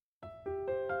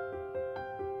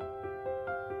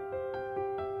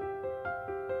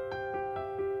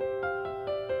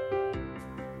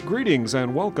Greetings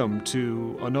and welcome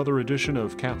to another edition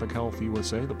of Catholic Health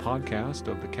USA, the podcast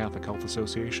of the Catholic Health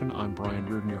Association. I'm Brian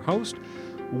Reardon, your host.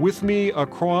 With me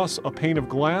across a pane of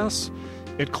glass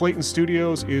at Clayton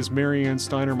Studios is Marianne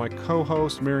Steiner, my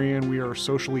co-host. Marianne, we are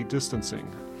socially distancing.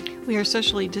 We are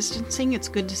socially distancing. It's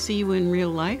good to see you in real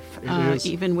life,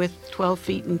 even with 12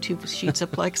 feet and 2 sheets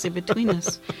of plexi between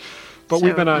us. But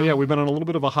we've been on a little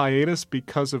bit of a hiatus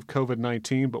because of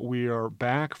COVID-19, but we are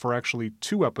back for actually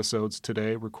 2 episodes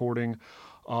today, recording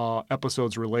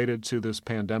episodes related to this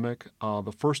pandemic.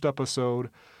 The first episode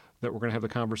that we're going to have the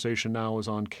conversation now is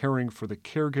on caring for the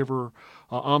caregiver.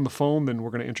 On the phone, then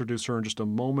we're going to introduce her in just a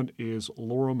moment, is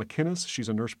Laura McInnes. She's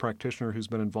a nurse practitioner who's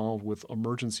been involved with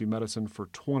emergency medicine for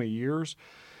 20 years.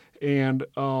 And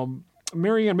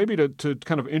Marianne, maybe to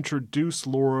kind of introduce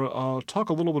Laura, talk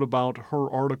a little bit about her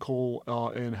article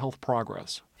in Health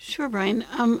Progress. Sure, Brian.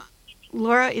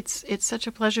 Laura, it's such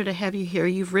a pleasure to have you here.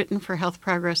 You've written for Health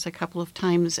Progress a couple of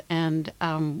times, and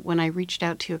when I reached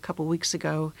out to you a couple weeks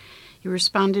ago, you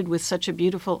responded with such a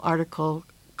beautiful article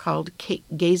called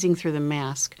Gazing Through the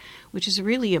Mask, which is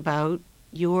really about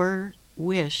your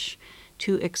wish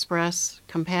to express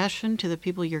compassion to the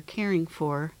people you're caring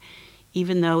for,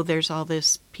 even though there's all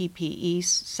this PPE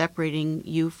separating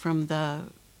you from the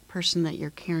person that you're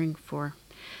caring for.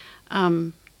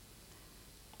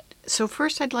 So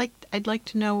first, I'd like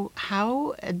to know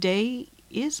how a day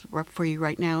is for you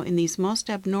right now in these most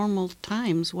abnormal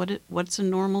times. What's a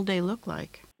normal day look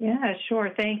like? Yeah,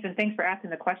 sure. Thanks. And thanks for asking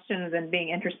the questions and being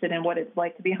interested in what it's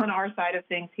like to be on our side of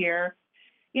things here.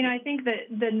 You know, I think that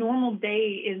the normal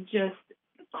day is just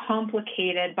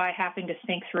complicated by having to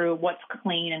think through what's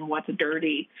clean and what's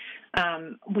dirty.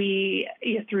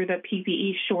 Through the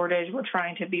PPE shortage, we're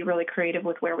trying to be really creative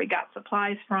with where we got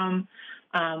supplies from.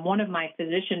 One of my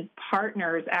physician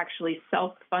partners actually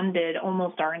self-funded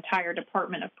almost our entire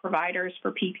department of providers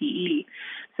for PPE.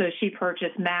 So she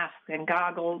purchased masks and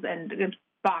goggles and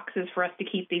boxes for us to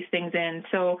keep these things in.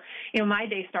 So, my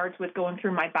day starts with going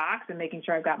through my box and making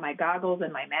sure I've got my goggles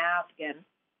and my mask and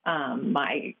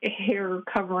my hair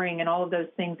covering and all of those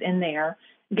things in there,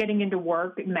 getting into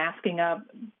work, masking up,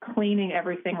 cleaning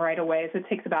everything right away. So it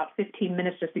takes about 15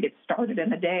 minutes just to get started in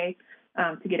the day,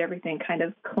 to get everything kind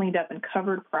of cleaned up and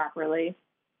covered properly.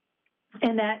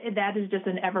 And that is just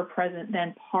an ever-present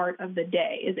then part of the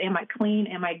day is, am I clean?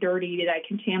 Am I dirty? Did I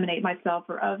contaminate myself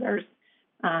or others?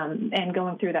 And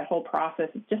going through that whole process,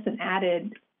 it's just an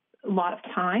added lot of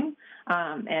time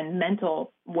and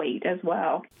mental weight as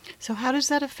well. So how does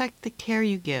that affect the care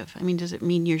you give? I mean, does it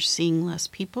mean you're seeing less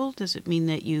people? Does it mean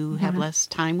that you have less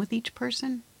time with each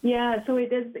person? Yeah, so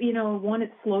it is, one,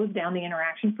 it slows down the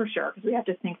interaction for sure, because we have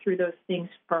to think through those things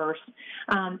first.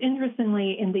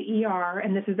 Interestingly, in the ER,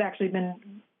 and this has actually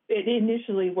it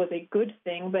initially was a good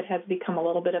thing, but has become a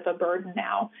little bit of a burden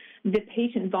now. The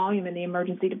patient volume in the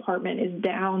emergency department is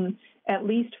down at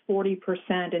least 40%,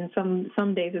 and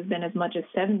some days has been as much as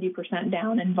 70%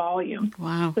 down in volume.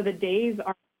 Wow. So the days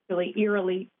are really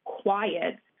eerily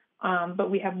quiet, but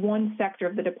we have one sector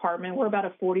of the department. We're about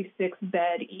a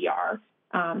 46-bed ER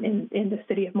in the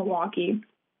city of Milwaukee,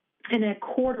 and a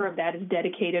quarter of that is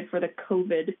dedicated for the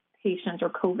COVID patients or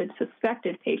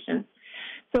COVID-suspected patients.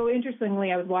 So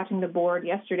interestingly, I was watching the board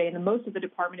yesterday, and most of the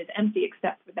department is empty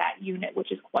except for that unit,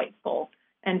 which is quite full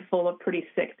and full of pretty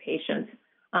sick patients.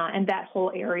 And that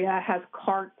whole area has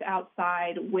carts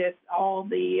outside with all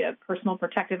the personal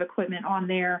protective equipment on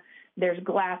there. There's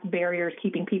glass barriers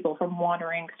keeping people from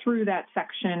wandering through that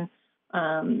section.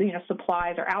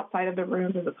 Supplies are outside of the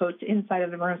rooms as opposed to inside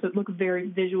of the rooms. So it looks very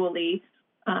visually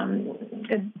kind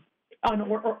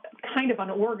of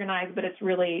unorganized, but it's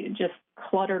really just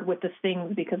cluttered with the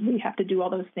things because we have to do all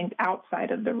those things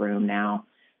outside of the room now.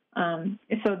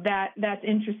 So that's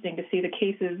interesting to see the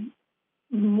cases,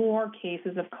 more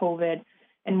cases of COVID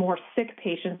and more sick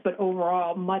patients, but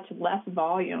overall much less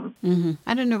volume. Mm-hmm.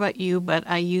 I don't know about you, but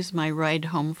I use my ride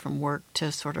home from work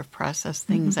to sort of process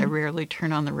things. I rarely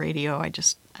turn on the radio. I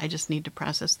just need to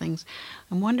process things.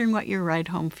 I'm wondering what your ride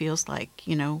home feels like.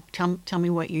 Tell me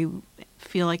what you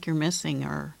feel like you're missing,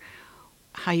 or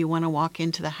how you want to walk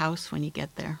into the house when you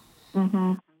get there.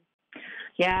 Mm-hmm.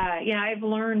 Yeah, I've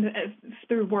learned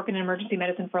through working in emergency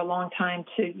medicine for a long time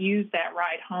to use that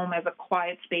ride home as a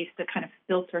quiet space to kind of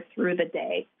filter through the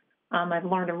day. I've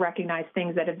learned to recognize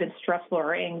things that have been stressful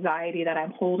or anxiety that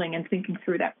I'm holding and thinking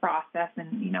through that process.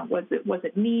 And, was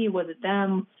it me? Was it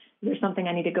them? Is there something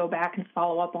I need to go back and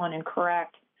follow up on and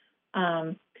correct?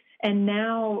 And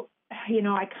now,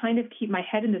 I kind of keep my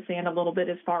head in the sand a little bit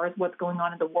as far as what's going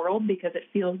on in the world because it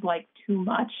feels like too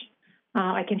much.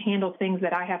 I can handle things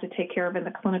that I have to take care of in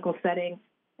the clinical setting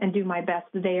and do my best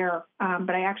there. But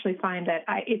I actually find that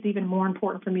it's even more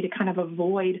important for me to kind of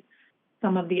avoid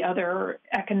some of the other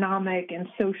economic and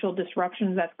social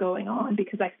disruptions that's going on,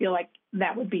 because I feel like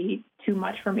that would be too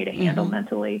much for me to handle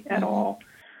mentally at all.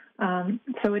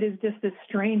 So it is just this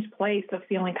strange place of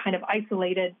feeling kind of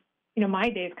isolated.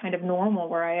 My day is kind of normal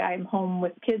where I'm home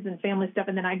with kids and family stuff,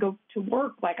 and then I go to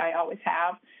work like I always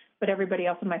have, but everybody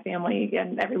else in my family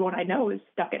and everyone I know is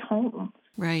stuck at home.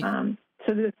 Right.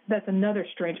 So that's another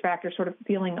strange factor, sort of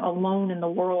feeling alone in the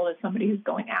world as somebody who's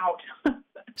going out.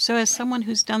 So as someone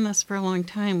who's done this for a long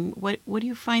time, what do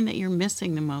you find that you're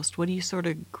missing the most? What are you sort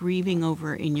of grieving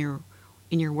over in your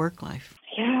work life?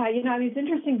 Yeah, it's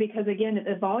interesting because, again,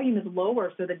 the volume is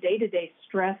lower, so the day-to-day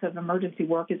stress of emergency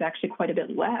work is actually quite a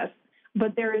bit less.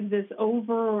 But there is this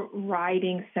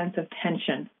overriding sense of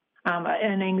tension,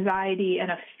 an anxiety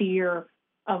and a fear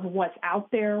of what's out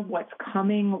there, what's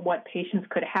coming, what patients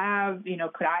could have.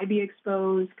 Could I be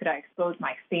exposed? Could I expose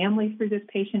my family through this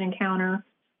patient encounter?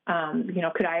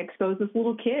 Could I expose this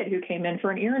little kid who came in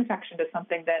for an ear infection to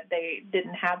something that they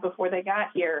didn't have before they got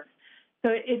here? So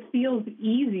it feels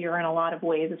easier in a lot of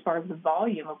ways as far as the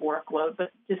volume of workload,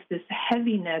 but just this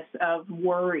heaviness of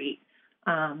worry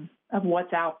of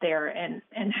what's out there and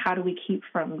how do we keep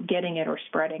from getting it or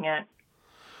spreading it.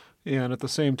 Yeah, and at the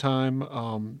same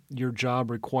time, your job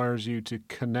requires you to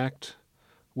connect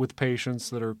with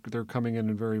patients they're coming in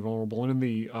and very vulnerable. And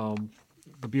in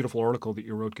the beautiful article that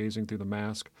you wrote, Gazing Through the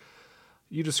Mask,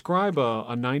 you describe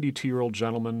a 92-year-old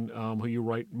gentleman who you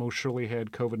write most surely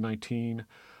had COVID-19.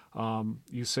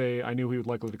 You say, I knew he would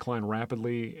likely decline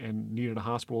rapidly and needed a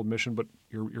hospital admission, but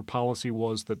your policy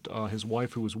was that his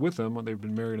wife, who was with him, they've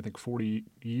been married, I think, 40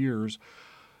 years,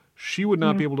 she would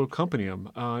not be able to accompany him.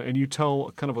 And you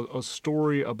tell kind of a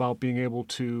story about being able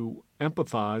to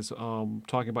empathize,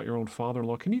 talking about your own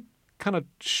father-in-law. Can you kind of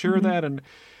share that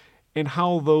and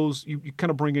how those, you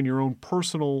kind of bring in your own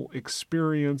personal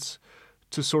experience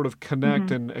to sort of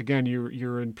connect? And again,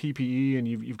 you're in PPE and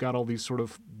you've got all these sort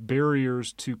of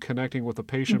barriers to connecting with a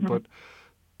patient, but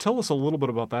tell us a little bit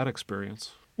about that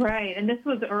experience. Right, and this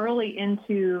was early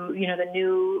into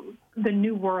the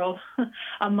new world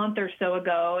a month or so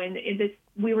ago, and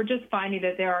we were just finding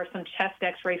that there are some chest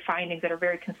X-ray findings that are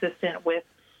very consistent with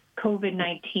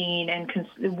COVID-19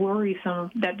 and worrisome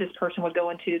that this person would go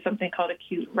into something called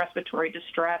acute respiratory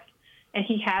distress, and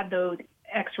he had those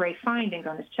X-ray findings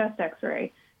on his chest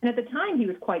X-ray. And at the time, he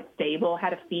was quite stable,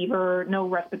 had a fever, no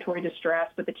respiratory distress,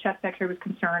 but the chest X-ray was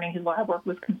concerning, his lab work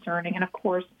was concerning, and of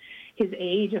course, his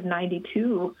age of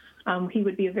 92, he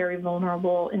would be a very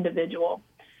vulnerable individual.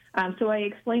 So I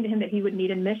explained to him that he would need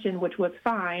admission, which was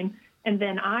fine, and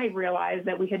then I realized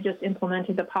that we had just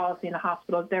implemented the policy in the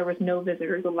hospital that there was no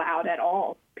visitors allowed at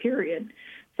all, period.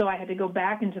 So I had to go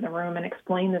back into the room and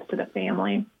explain this to the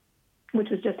family, which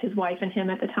was just his wife and him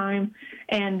at the time.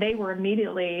 And they were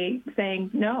immediately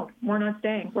saying, no, we're not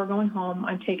staying. We're going home.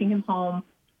 I'm taking him home.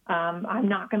 I'm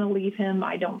not going to leave him.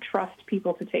 I don't trust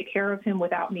people to take care of him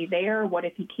without me there. What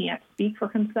if he can't speak for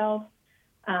himself?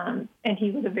 And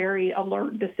he was a very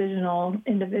alert, decisional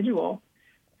individual.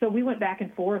 So we went back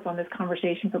and forth on this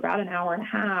conversation for about an hour and a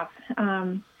half.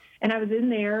 And I was in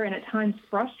there and at times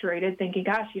frustrated, thinking,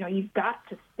 gosh, you've got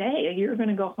to stay. You're going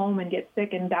to go home and get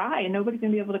sick and die, and nobody's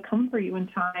going to be able to come for you in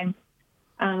time.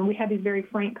 We had these very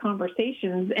frank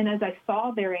conversations, and as I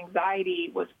saw their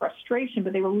anxiety was frustration,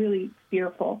 but they were really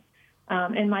fearful.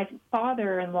 And my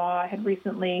father-in-law had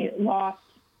recently lost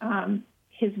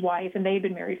his wife, and they had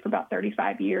been married for about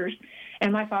 35 years.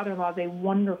 And my father-in-law is a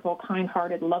wonderful,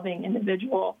 kind-hearted, loving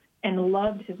individual and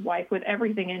loved his wife with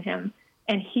everything in him.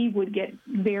 And he would get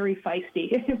very feisty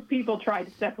if people tried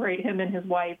to separate him and his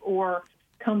wife or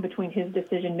come between his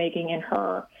decision-making and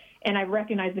her. And I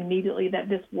recognized immediately that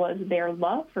this was their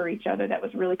love for each other that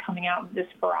was really coming out in this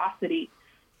ferocity.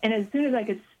 And as soon as I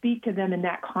could speak to them in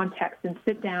that context and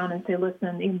sit down and say,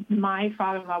 listen, my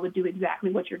father-in-law would do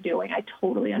exactly what you're doing. I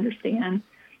totally understand.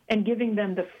 And giving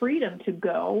them the freedom to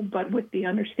go, but with the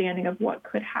understanding of what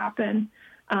could happen.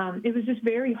 It was just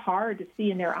very hard to see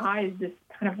in their eyes this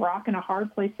kind of rock and a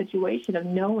hard place situation of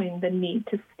knowing the need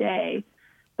to stay,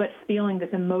 but feeling this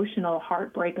emotional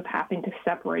heartbreak of having to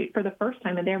separate for the first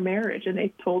time in their marriage. And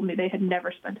they told me they had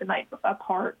never spent a night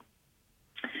apart.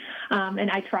 And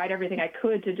I tried everything I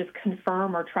could to just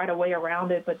confirm or try to weigh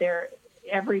around it, but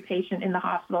every patient in the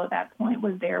hospital at that point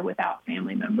was there without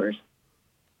family members.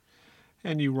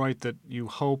 And you write that you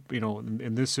hope,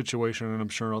 in this situation, and I'm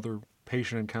sure in other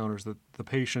patient encounters, that the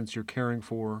patients you're caring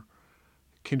for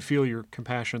can feel your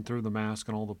compassion through the mask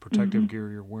and all the protective gear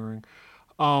you're wearing.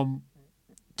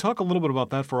 Talk a little bit about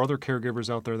that for other caregivers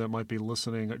out there that might be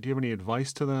listening. Do you have any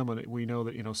advice to them? And we know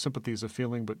that, sympathy is a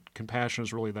feeling, but compassion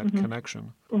is really that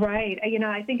connection. Right.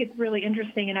 I think it's really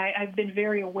interesting, and I've been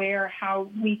very aware how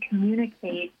we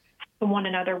communicate to one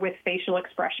another with facial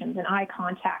expressions and eye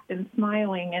contact and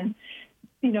smiling and,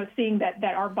 seeing that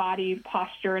our body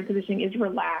posture and positioning is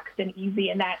relaxed and easy,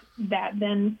 and that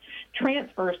then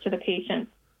transfers to the patient.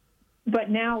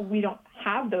 But now we don't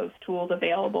have those tools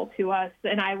available to us.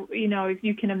 And if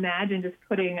you can imagine just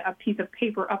putting a piece of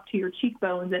paper up to your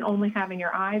cheekbones and only having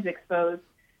your eyes exposed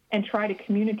and try to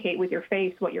communicate with your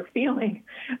face what you're feeling,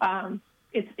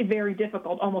 it's very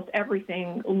difficult. Almost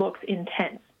everything looks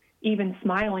intense. Even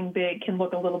smiling big can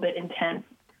look a little bit intense.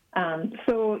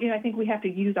 So I think we have to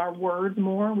use our words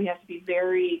more. We have to be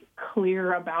very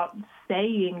clear about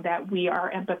saying that we are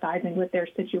empathizing with their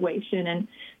situation and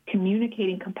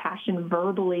communicating compassion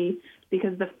verbally,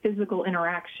 because the physical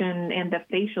interaction and the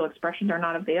facial expressions are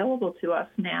not available to us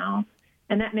now.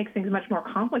 And that makes things much more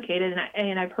complicated.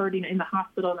 And I've heard, in the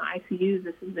hospital and the ICUs,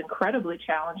 this is incredibly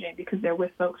challenging because they're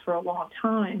with folks for a long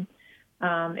time,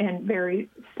 and very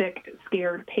sick,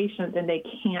 scared patients, and they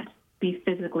can't be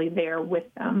physically there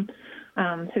with them.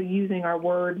 So using our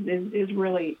words is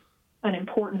really an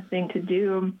important thing to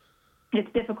do.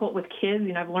 It's difficult with kids.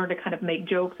 I've learned to kind of make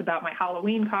jokes about my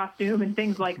Halloween costume and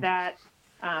things like that,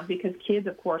 because kids,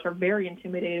 of course, are very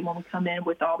intimidated when we come in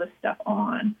with all this stuff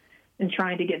on, and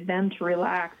trying to get them to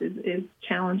relax is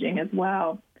challenging as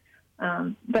well.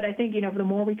 But I think, the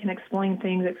more we can explain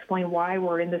things, explain why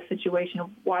we're in this situation,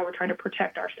 why we're trying to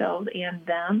protect ourselves and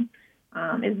them,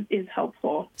 is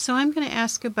helpful. So I'm going to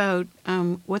ask about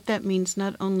what that means,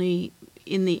 not only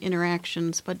in the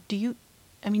interactions, but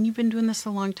you've been doing this a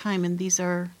long time, and these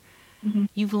are,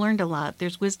 you've learned a lot.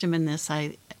 There's wisdom in this.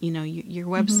 Your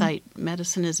website,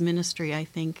 Medicine is Ministry, I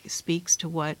think, speaks to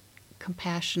what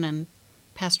compassion and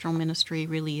pastoral ministry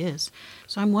really is.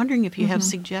 So I'm wondering if you have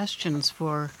suggestions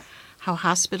for how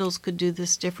hospitals could do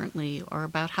this differently, or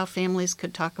about how families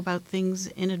could talk about things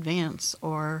in advance,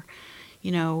 or,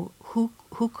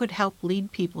 who could help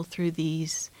lead people through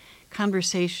these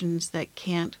conversations that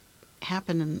can't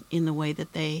happen in the way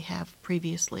that they have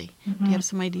previously. Do you have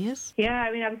some ideas? Yeah,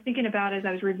 I was thinking about, as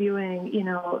I was reviewing,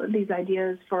 these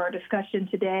ideas for our discussion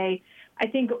today, I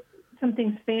think some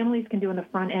things families can do on the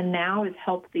front end now is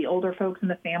help the older folks in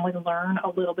the family learn a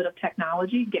little bit of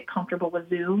technology, get comfortable with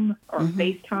Zoom or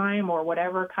FaceTime or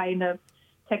whatever kind of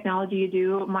technology you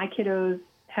do. My kiddos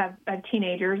have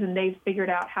teenagers, and they've figured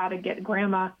out how to get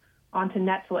grandma onto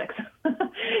Netflix.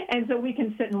 And so we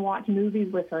can sit and watch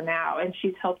movies with her now, and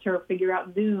she's helped her figure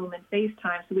out Zoom and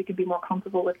FaceTime so we can be more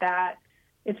comfortable with that.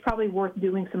 It's probably worth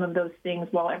doing some of those things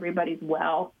while everybody's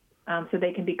well, so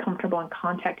they can be comfortable and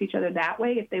contact each other that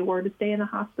way if they were to stay in the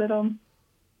hospital.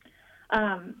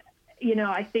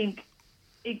 I think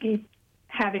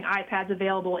having iPads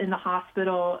available in the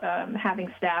hospital,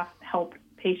 having staff help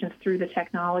patients through the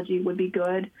technology would be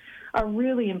good. A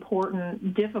really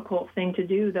important, difficult thing to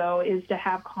do, though, is to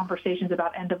have conversations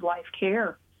about end-of-life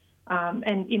care.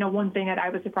 And one thing that I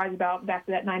was surprised about, back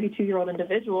to that 92-year-old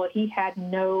individual, he had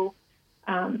no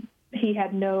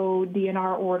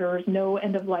DNR orders, no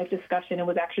end-of-life discussion, and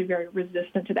was actually very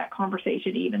resistant to that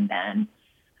conversation even then.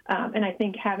 And I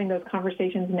think having those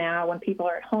conversations now when people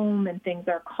are at home and things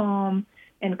are calm,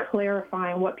 and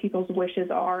clarifying what people's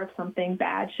wishes are if something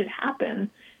bad should happen,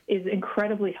 is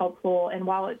incredibly helpful. And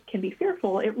while it can be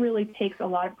fearful, it really takes a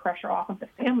lot of pressure off of the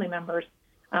family members,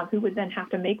 who would then have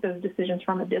to make those decisions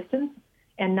from a distance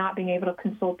and not being able to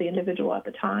consult the individual at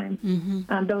the time.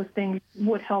 Those things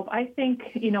would help. I think,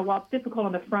 while it's difficult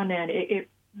on the front end, it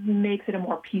makes it a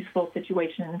more peaceful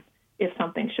situation if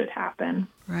something should happen.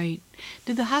 Right.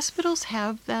 Do the hospitals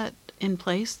have that in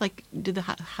place? Like, do the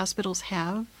hospitals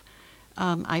have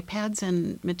iPads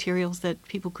and materials that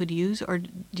people could use, or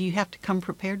do you have to come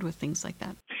prepared with things like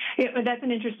that? Yeah, that's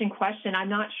an interesting question. I'm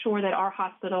not sure that our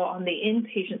hospital on the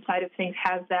inpatient side of things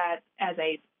has that as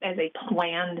a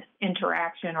planned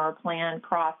interaction or a planned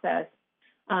process.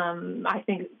 I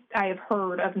think I have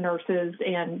heard of nurses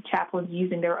and chaplains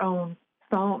using their own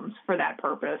phones for that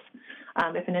purpose,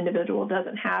 if an individual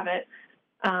doesn't have it.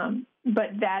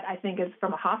 But that, I think, is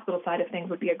from a hospital side of things,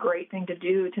 would be a great thing to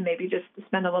do, to maybe just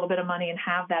spend a little bit of money and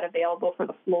have that available for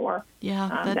the floor. Yeah,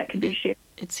 that can be shared.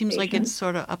 It seems like it's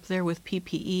sort of up there with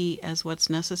PPE as what's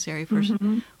necessary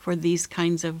for these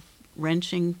kinds of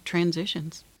wrenching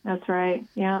transitions. That's right,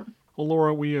 yeah. Well,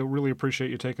 Laura, we really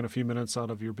appreciate you taking a few minutes out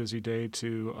of your busy day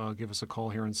to give us a call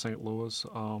here in St. Louis.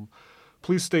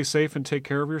 Please stay safe and take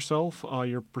care of yourself.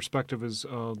 Your perspective is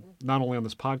not only on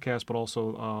this podcast, but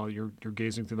also you're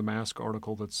gazing through the mask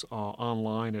article that's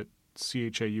online at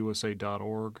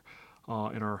chausa.org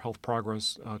in our Health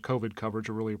Progress COVID coverage.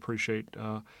 I really appreciate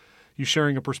you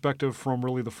sharing a perspective from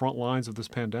really the front lines of this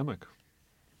pandemic.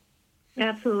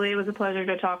 Absolutely. It was a pleasure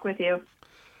to talk with you.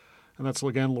 And that's,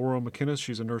 again, Laura McInnes.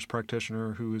 She's a nurse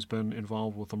practitioner who has been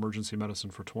involved with emergency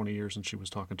medicine for 20 years, and she was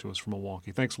talking to us from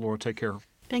Milwaukee. Thanks, Laura. Take care.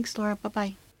 Thanks, Laura.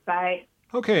 Bye-bye. Bye.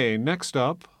 Okay, next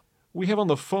up, we have on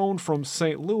the phone from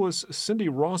St. Louis, Cindy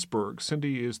Rosberg.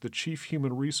 Cindy is the Chief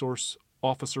Human Resource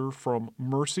Officer from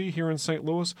Mercy here in St.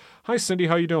 Louis. Hi, Cindy.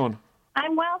 How you doing?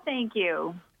 I'm well, thank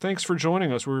you. Thanks for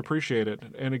joining us. We appreciate it.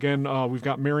 And again, we've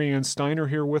got Marianne Steiner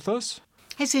here with us.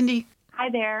 Hi, Cindy. Hi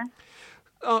there.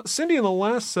 Cindy, in the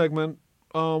last segment,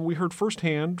 we heard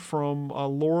firsthand from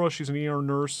Laura. She's an ER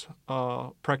nurse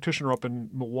practitioner up in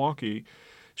Milwaukee.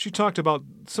 She talked about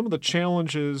some of the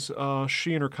challenges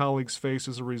she and her colleagues face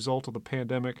as a result of the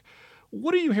pandemic.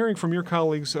 What are you hearing from your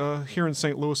colleagues here in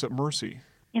St. Louis at Mercy?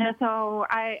 So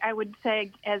I would say,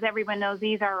 as everyone knows,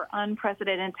 these are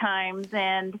unprecedented times,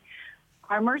 and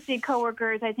our Mercy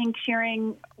coworkers, I think,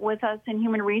 sharing with us in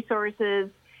human resources,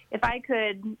 if I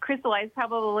could crystallize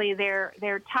probably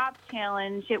their top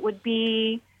challenge, it would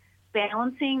be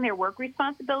balancing their work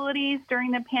responsibilities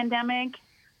during the pandemic,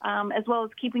 as well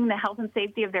as keeping the health and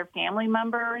safety of their family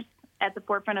members at the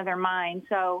forefront of their mind.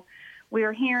 So we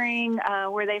are hearing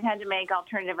where they've had to make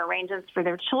alternative arrangements for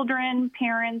their children,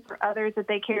 parents, or others that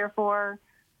they care for,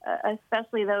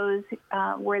 especially those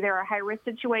where there are high-risk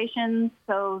situations,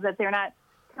 so that they're not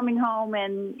coming home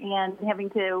and having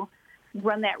to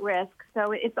run that risk.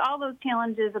 So it's all those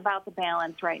challenges about the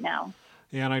balance right now.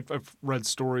 Yeah, and I've read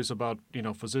stories about,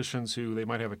 physicians who they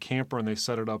might have a camper and they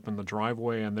set it up in the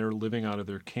driveway and they're living out of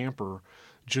their camper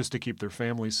just to keep their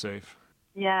families safe.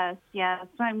 Yes.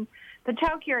 The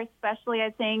child care especially,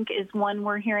 I think, is one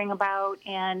we're hearing about.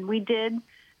 And we did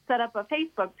set up a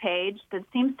Facebook page that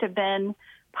seems to have been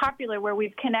popular where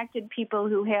we've connected people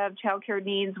who have child care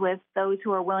needs with those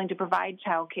who are willing to provide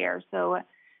child care. So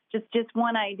just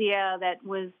one idea that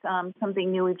was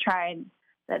something new we've tried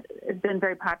that has been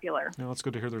very popular. Yeah, that's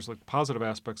good to hear. There's positive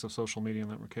aspects of social media in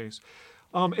that case.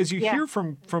 As you hear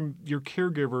from your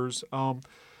caregivers,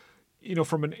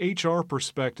 from an HR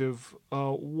perspective,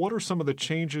 what are some of the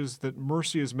changes that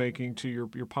Mercy is making to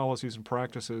your policies and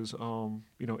practices,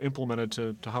 implemented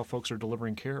to how folks are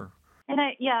delivering care? And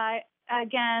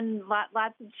again,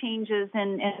 lots of changes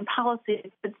in policies,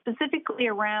 but specifically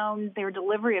around their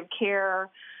delivery of care.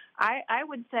 I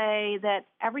would say that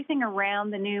everything around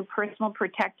the new personal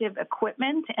protective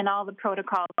equipment and all the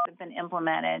protocols that have been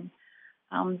implemented,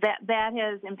 that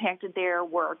has impacted their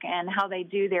work and how they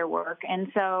do their work.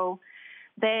 And so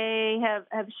they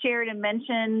have shared and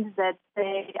mentioned that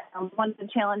one of the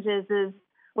challenges is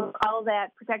with all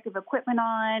that protective equipment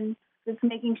on, just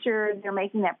making sure they're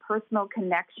making that personal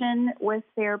connection with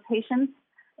their patients.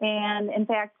 And in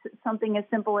fact, something as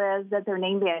simple as that their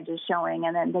name badge is showing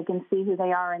and then they can see who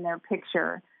they are in their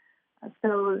picture.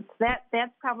 So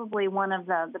that's probably one of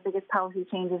the biggest policy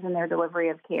changes in their delivery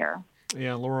of care.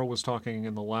 Yeah, Laura was talking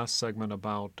in the last segment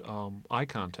about eye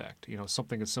contact,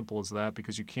 something as simple as that,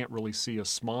 because you can't really see a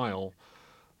smile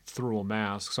through a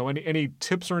mask. So any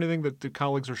tips or anything that the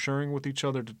colleagues are sharing with each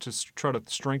other to try to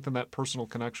strengthen that personal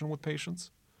connection with patients?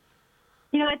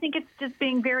 I think it's just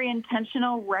being very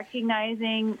intentional,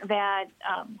 recognizing that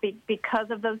because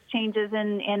of those changes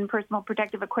in personal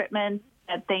protective equipment,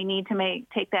 that they need to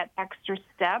take that extra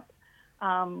step.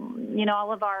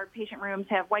 All of our patient rooms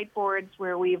have whiteboards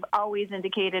where we've always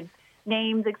indicated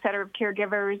names, et cetera, of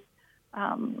caregivers.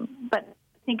 But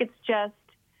I think it's just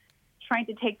trying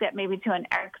to take that maybe to an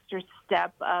extra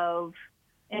step of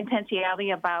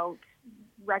intentionality about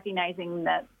recognizing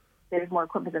that there's more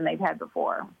equipment than they've had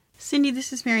before. Cindy,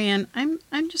 this is Marianne.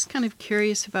 I'm just kind of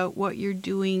curious about what you're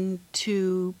doing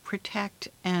to protect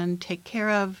and take care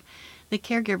of the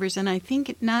caregivers, and I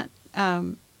think not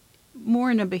more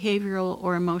in a behavioral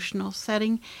or emotional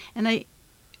setting. And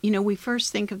we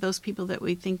first think of those people that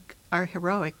we think are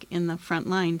heroic in the front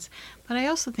lines, but I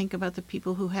also think about the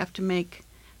people who have to make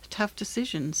tough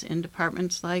decisions in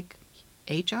departments like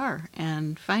HR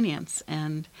and finance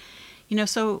and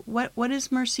so what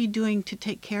is Mercy doing to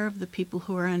take care of the people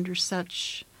who are under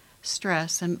such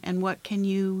stress, and what can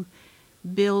you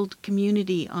build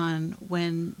community on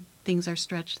when things are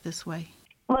stretched this way?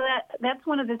 Well, that's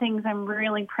one of the things I'm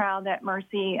really proud that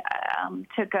Mercy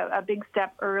took a big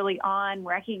step early on,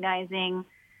 recognizing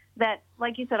that,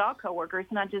 like you said, all coworkers,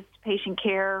 not just patient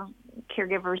care,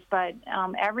 caregivers, but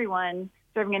everyone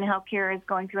serving in healthcare is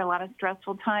going through a lot of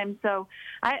stressful times. So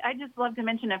I just love to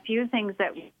mention a few things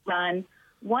that we've done.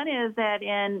 One is that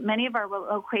in many of our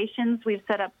locations, we've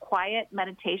set up quiet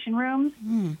meditation rooms.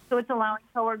 So it's allowing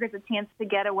coworkers a chance to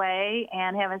get away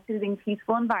and have a soothing,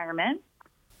 peaceful environment.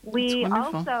 We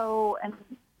also, in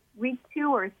week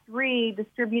 2 or 3,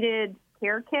 distributed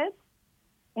care kits.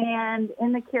 And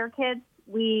in the care kits,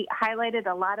 we highlighted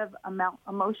a lot of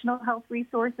emotional health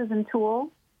resources and tools.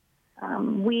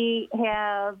 We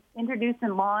have introduced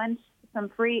and launched some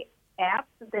free apps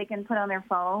that they can put on their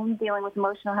phone dealing with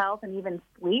emotional health and even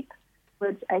sleep,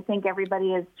 which I think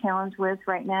everybody is challenged with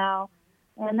right now.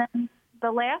 And then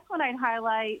the last one I'd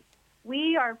highlight,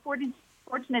 we are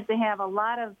fortunate to have a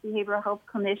lot of behavioral health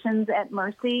clinicians at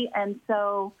Mercy. And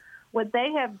so what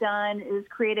they have done is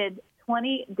created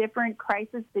 20 different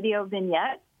crisis video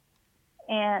vignettes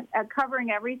and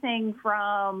covering everything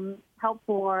from help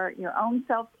for your own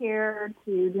self-care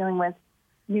to dealing with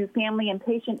new family and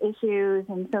patient issues.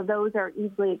 And so those are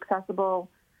easily accessible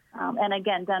and,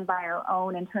 again, done by our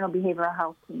own internal behavioral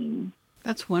health team.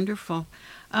 That's wonderful.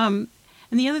 And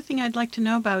the other thing I'd like to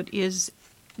know about is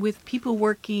with people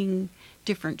working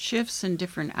different shifts and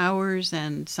different hours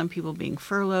and some people being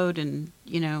furloughed and,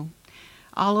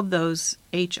 all of those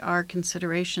HR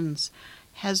considerations,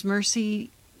 has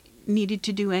Mercy needed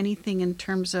to do anything in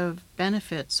terms of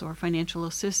benefits or financial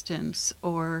assistance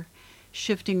or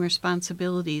shifting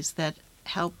responsibilities that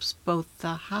helps both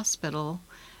the hospital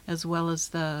as well as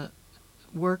the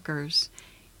workers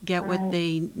get what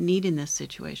they need in this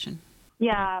situation?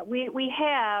 Yeah, we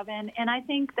have. And I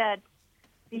think that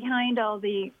behind all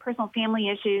the personal family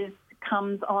issues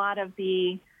comes a lot of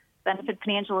the benefit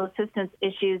financial assistance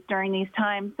issues during these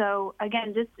times. So,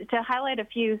 again, just to highlight a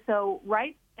few, so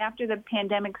right after the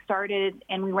pandemic started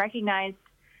and we recognized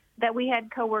that we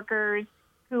had coworkers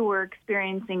who were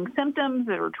experiencing symptoms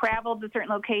or traveled to certain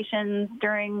locations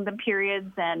during the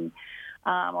periods and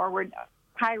or were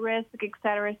high risk, et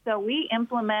cetera. So we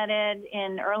implemented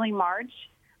in early March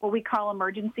what we call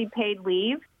emergency paid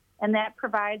leave, and that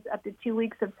provides up to 2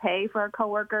 weeks of pay for our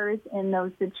coworkers in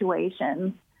those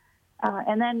situations.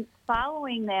 And then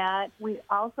following that, we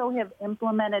also have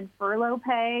implemented furlough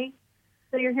pay.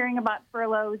 So you're hearing about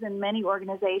furloughs in many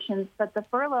organizations, but the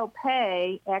furlough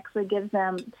pay actually gives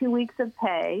them 2 weeks of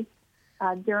pay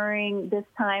during this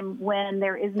time when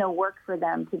there is no work for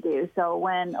them to do. So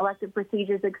when elective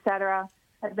procedures, et cetera,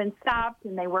 have been stopped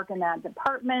and they work in that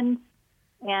department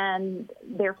and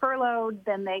they're furloughed,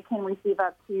 then they can receive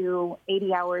up to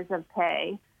 80 hours of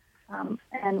pay.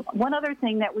 And one other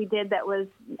thing that we did that was,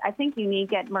 I think,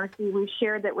 unique at Mercy, we've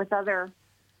shared that with other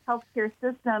healthcare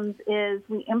systems, is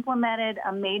we implemented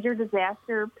a major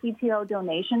disaster PTO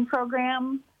donation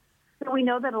program. So we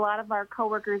know that a lot of our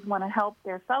coworkers want to help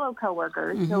their fellow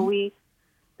coworkers. Mm-hmm. So we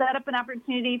set up an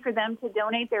opportunity for them to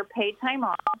donate their paid time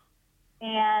off.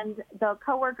 And the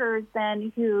coworkers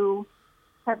then who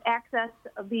have access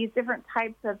to these different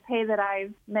types of pay that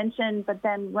I've mentioned, but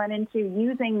then run into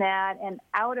using that and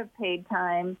out of paid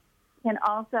time, can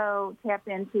also tap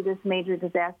into this major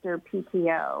disaster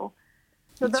PTO.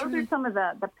 So those are some of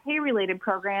the pay-related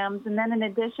programs. And then in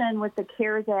addition, with the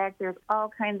CARES Act, there's all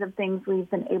kinds of things we've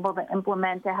been able to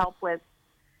implement to help with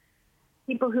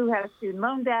people who have student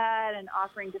loan debt and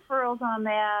offering deferrals on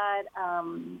that,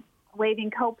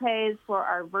 waiving copays for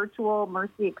our virtual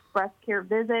Mercy Express Care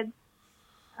visits,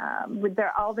 with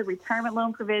all the retirement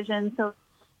loan provisions. So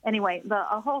anyway,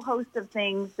 a whole host of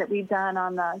things that we've done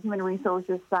on the human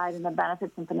resources side and the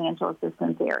benefits and financial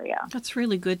assistance area. That's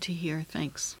really good to hear.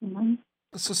 Thanks. Mm-hmm.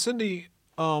 So, Cindy,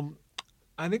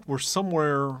 I think we're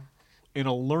somewhere in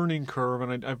a learning curve,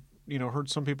 and I've heard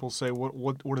some people say,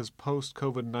 what does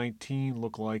post-COVID-19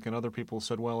 look like? And other people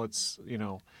said, well, it's,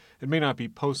 it may not be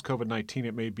post-COVID-19,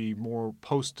 it may be more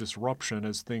post-disruption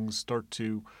as things start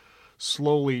to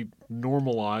slowly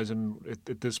normalize. And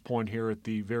at this point here at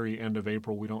the very end of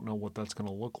April, we don't know what that's going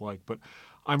to look like. But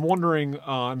I'm wondering,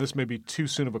 and this may be too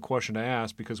soon of a question to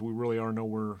ask because we really are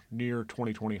nowhere near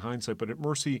 2020 hindsight, but at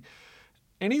Mercy,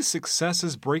 any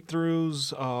successes,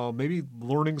 breakthroughs, maybe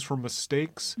learnings from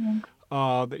mistakes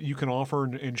that you can offer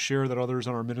and share that others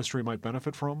in our ministry might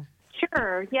benefit from?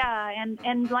 Sure, yeah.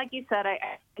 And like you said, I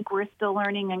think we're still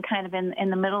learning and kind of in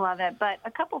the middle of it. But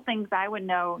a couple things I would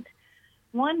note.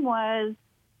 One was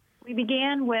we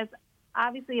began with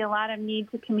obviously a lot of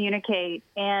need to communicate,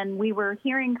 and we were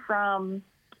hearing from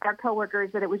our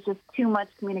coworkers that it was just too much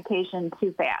communication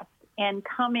too fast and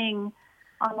coming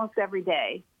almost every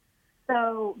day.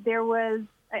 So there was,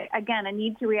 again, a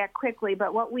need to react quickly,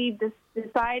 but what we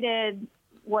decided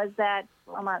was that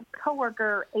from a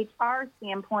coworker HR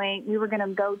standpoint, we were going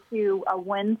to go to a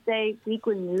Wednesday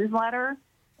weekly newsletter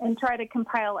and try to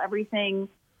compile everything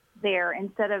there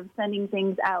instead of sending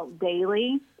things out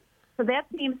daily. So that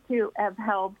seems to have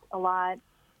helped a lot.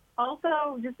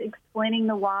 Also, just explaining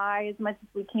the why as much as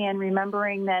we can,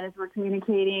 remembering that as we're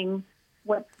communicating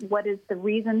what is the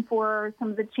reason for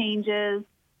some of the changes.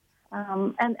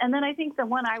 And then I think the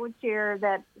one I would share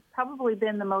that's probably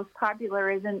been the most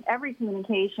popular is in every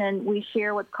communication, we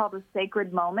share what's called a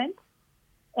sacred moment.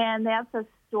 And that's a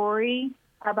story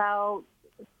about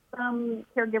some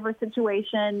caregiver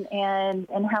situation and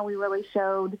how we really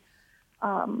showed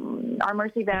our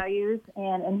Mercy values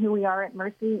and who we are at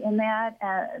Mercy in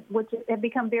that, which have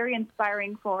become very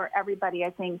inspiring for everybody,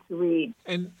 I think, to read.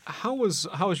 And how is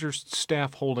your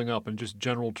staff holding up in just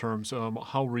general terms?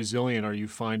 How resilient are you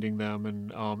finding them, and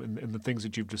the things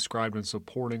that you've described and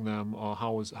supporting them?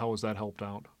 How has that helped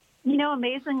out?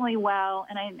 Amazingly well.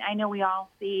 And I know we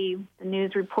all see the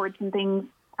news reports and things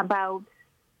about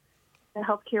the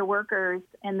healthcare workers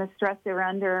and the stress they're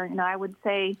under. I would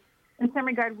say, in some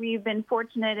regard, we've been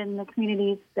fortunate in the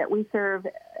communities that we serve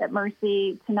at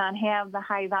Mercy to not have the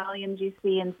high volumes you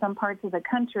see in some parts of the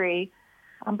country.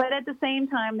 But at the same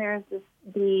time, there's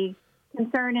the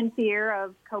concern and fear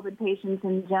of COVID patients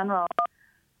in general.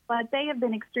 But they have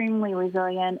been extremely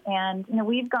resilient. And,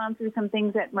 we've gone through some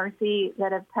things at Mercy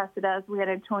that have tested us. We had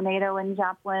a tornado in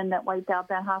Joplin that wiped out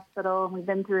that hospital. And we've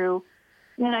been through,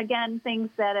 again, things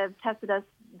that have tested us.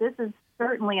 This is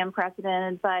certainly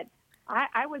unprecedented, but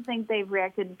I would think they've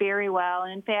reacted very well.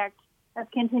 And in fact,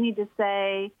 I've continued to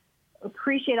say,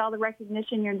 appreciate all the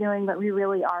recognition you're doing, but we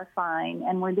really are fine.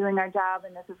 And we're doing our job,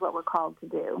 and this is what we're called to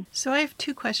do. So I have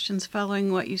two questions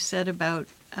following what you said about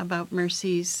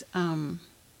Mercy's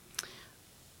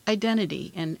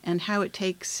identity and how it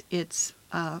takes its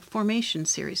formation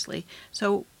seriously.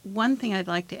 So one thing I'd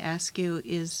like to ask you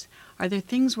is, are there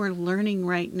things we're learning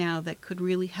right now that could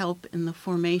really help in the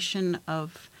formation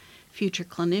of future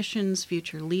clinicians,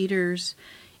 future leaders,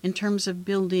 in terms of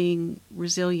building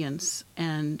resilience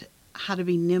and how to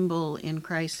be nimble in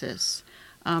crisis,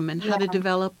 and how to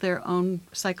develop their own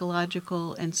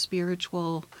psychological and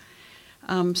spiritual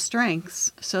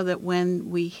strengths so that when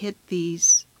we hit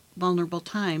these vulnerable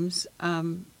times,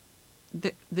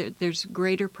 there's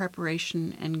greater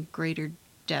preparation and greater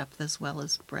depth as well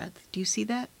as breadth. Do you see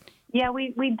that? Yeah,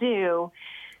 we do.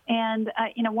 And,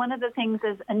 one of the things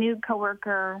is a new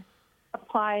coworker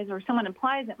applies or someone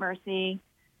applies at Mercy,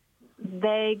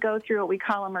 they go through what we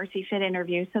call a Mercy Fit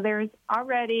interview. So there's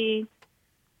already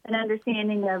an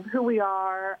understanding of who we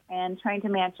are and trying to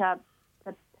match up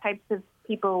the types of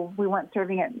people we want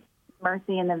serving at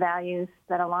Mercy and the values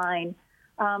that align.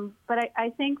 But I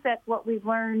think that what we've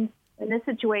learned in this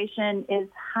situation is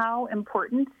how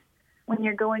important, when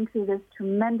you're going through this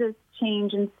tremendous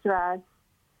change and stress,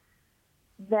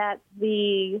 that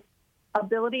the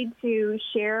ability to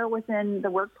share within the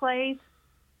workplace,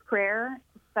 prayer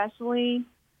especially,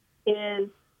 is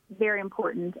very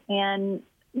important. And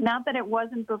not that it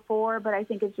wasn't before, but I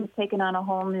think it's just taken on a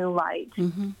whole new light.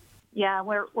 Mm-hmm. Yeah,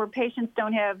 where patients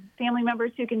don't have family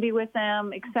members who can be with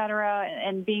them, et cetera,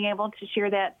 and being able to share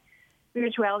that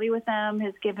spirituality with them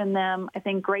has given them, I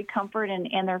think, great comfort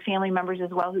and their family members as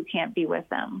well who can't be with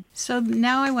them. So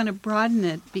now I want to broaden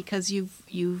it because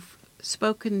you've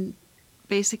spoken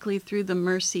basically through the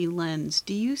Mercy lens.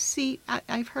 Do you see,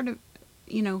 I've heard of,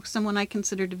 someone I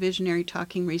considered a visionary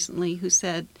talking recently who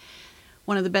said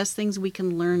one of the best things we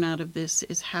can learn out of this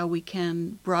is how we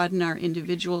can broaden our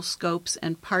individual scopes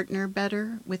and partner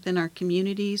better within our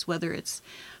communities, whether it's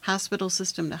hospital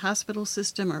system to hospital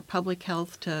system or public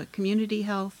health to community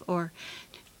health. Or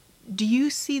do you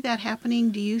see that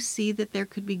happening? Do you see that there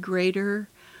could be greater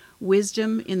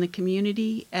wisdom in the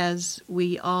community as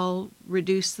we all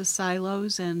reduce the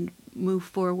silos and move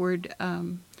forward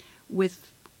with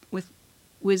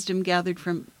wisdom gathered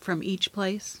from each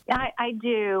place? I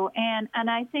do, and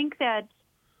I think that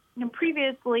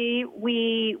previously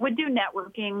we would do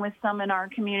networking with some in our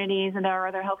communities and our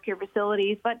other healthcare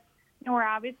facilities, but we're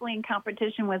obviously in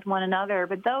competition with one another.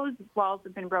 But those walls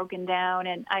have been broken down,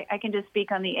 and I can just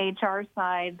speak on the HR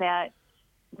side that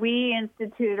we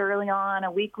instituted early on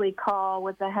a weekly call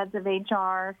with the heads of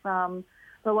HR from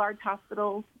the large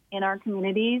hospitals in our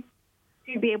communities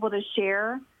to be able to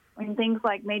share. When things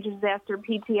like major disaster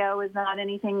PTO is not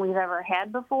anything we've ever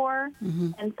had before.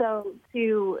 Mm-hmm. And so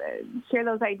to share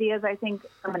those ideas, I think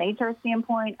from an HR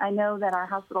standpoint, I know that our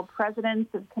hospital presidents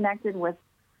have connected with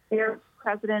their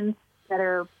presidents that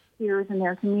are peers in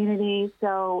their community.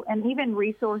 So, and even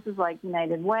resources like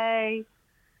United Way,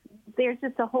 there's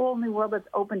just a whole new world that's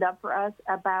opened up for us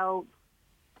about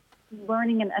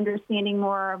learning and understanding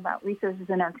more about resources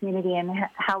in our community and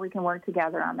how we can work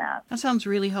together on that. That sounds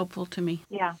really hopeful to me.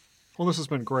 Yeah. Well, this has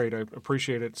been great. I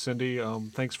appreciate it, Cindy.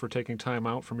 Thanks for taking time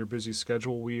out from your busy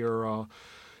schedule. We are,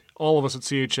 all of us at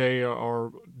CHA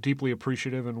are deeply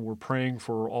appreciative, and we're praying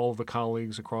for all of the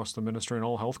colleagues across the ministry and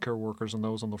all healthcare workers and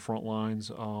those on the front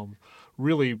lines,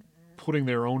 really putting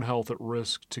their own health at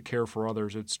risk to care for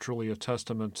others. It's truly a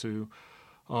testament to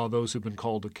those who've been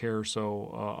called to care.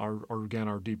 So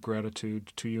our deep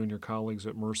gratitude to you and your colleagues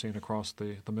at Mercy and across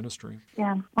the ministry.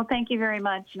 Yeah. Well, thank you very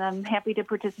much, and I'm happy to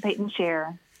participate and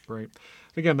share. Great.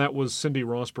 Again, that was Cindy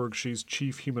Rosberg. She's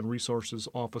Chief Human Resources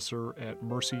Officer at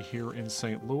Mercy here in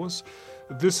St. Louis.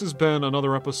 This has been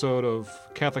another episode of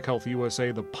Catholic Health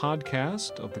USA, the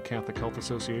podcast of the Catholic Health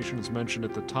Association. As mentioned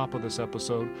at the top of this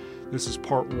episode, this is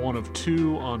part 1 of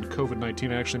 2 on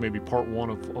COVID-19, actually maybe part 1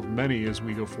 of many as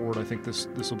we go forward. I think this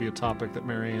will be a topic that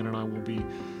Marianne and I will be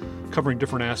covering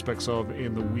different aspects of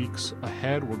in the weeks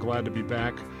ahead. We're glad to be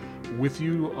back with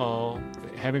you,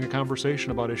 having a conversation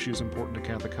about issues important to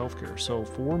Catholic healthcare. So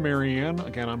for Marianne,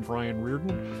 again, I'm Brian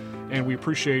Reardon, and we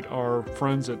appreciate our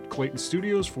friends at Clayton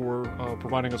Studios for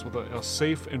providing us with a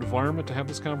safe environment to have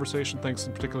this conversation. Thanks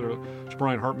in particular to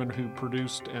Brian Hartman, who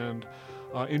produced and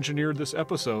engineered this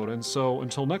episode. And so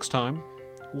until next time,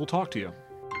 we'll talk to you.